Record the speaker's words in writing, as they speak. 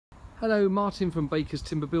Hello, Martin from Baker's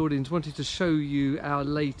Timber Buildings. Wanted to show you our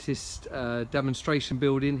latest demonstration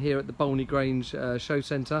building here at the Bolney Grange show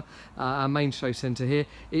centre, our main show centre here.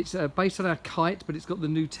 It's based on our Kite, but it's got the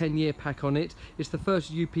new 10-year pack on it. It's the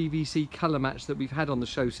first UPVC colour match that we've had on the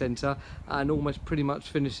show centre, and almost pretty much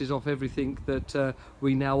finishes off everything that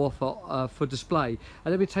we now offer for display.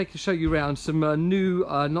 And let me show you around some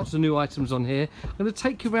not so new items on here. I'm going to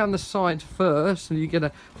take you around the side first, and you get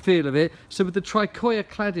a feel of it. So with the tricoya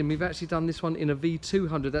cladding, we've actually done this one in a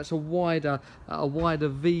V200. That's a wider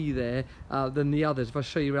V there than the others. If I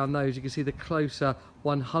show you around those, you can see the closer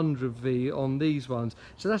 100V on these ones.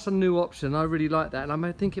 So that's a new option. I really like that, and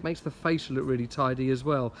I think it makes the fascia look really tidy as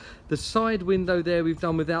well. The side window there we've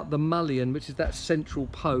done without the mullion, which is that central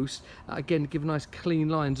post. Again, give nice clean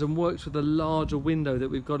lines and works with the larger window that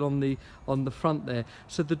we've got on the front there.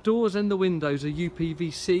 So the doors and the windows are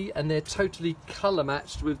UPVC, and they're totally colour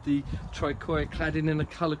matched with the tricoya cladding in a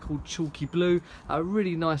colour called Chalky Blue. A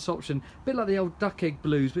really nice option, a bit like the old duck egg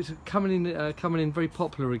blues, but it's coming in very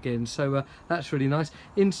popular again. So that's really nice.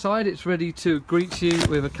 Inside, it's ready to greet you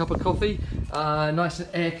with a cup of coffee. Nice and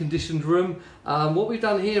air-conditioned room. What we've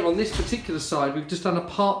done here on this particular side, we've just done a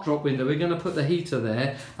part drop window. We're going to put the heater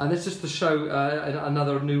there, and that's just to show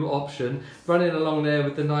another new option. Running along there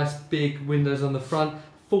with the nice big windows on the front.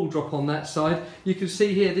 Full drop on that side. You can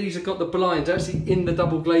see here these have got the blinds actually in the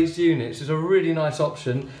double glazed units. It's a really nice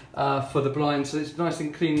option for the blinds, so it's nice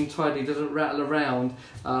and clean and tidy. It doesn't rattle around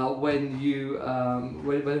when you've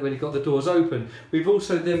got the doors open. We've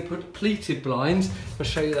also then put pleated blinds. I'll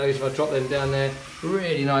show you those if I drop them down there.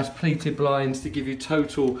 Really nice pleated blinds to give you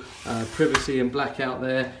total privacy and blackout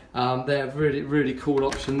there. They're a really cool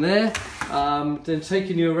option there. Then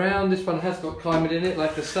taking you around, this one has got climate in it,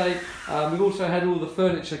 like I say. We've also had all the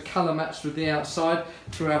furniture colour matched with the outside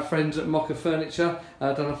through our friends at Mocha Furniture.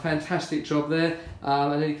 Done a fantastic job there.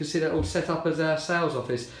 And then you can see that all set up as our sales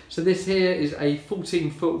office. So this here is a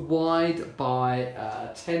 14-foot wide by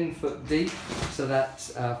 10-foot deep. So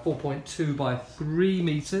that's 4.2 by 3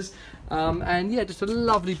 metres. And yeah, just a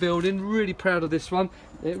lovely building. Really proud of this one.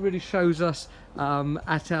 It really shows us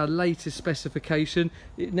at our latest specification.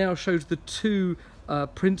 It now shows the two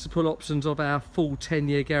principal options of our full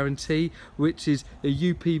 10-year guarantee, which is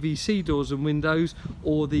the UPVC doors and windows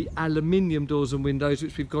or the aluminium doors and windows,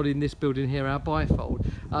 which we've got in this building here, our bifold.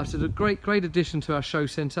 So it's a great addition to our show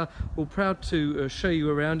centre. We're proud to show you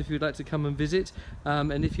around if you'd like to come and visit,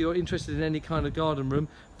 and if you're interested in any kind of garden room,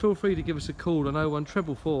 feel free to give us a call on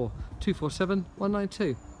 01444 247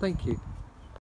 192. Thank you.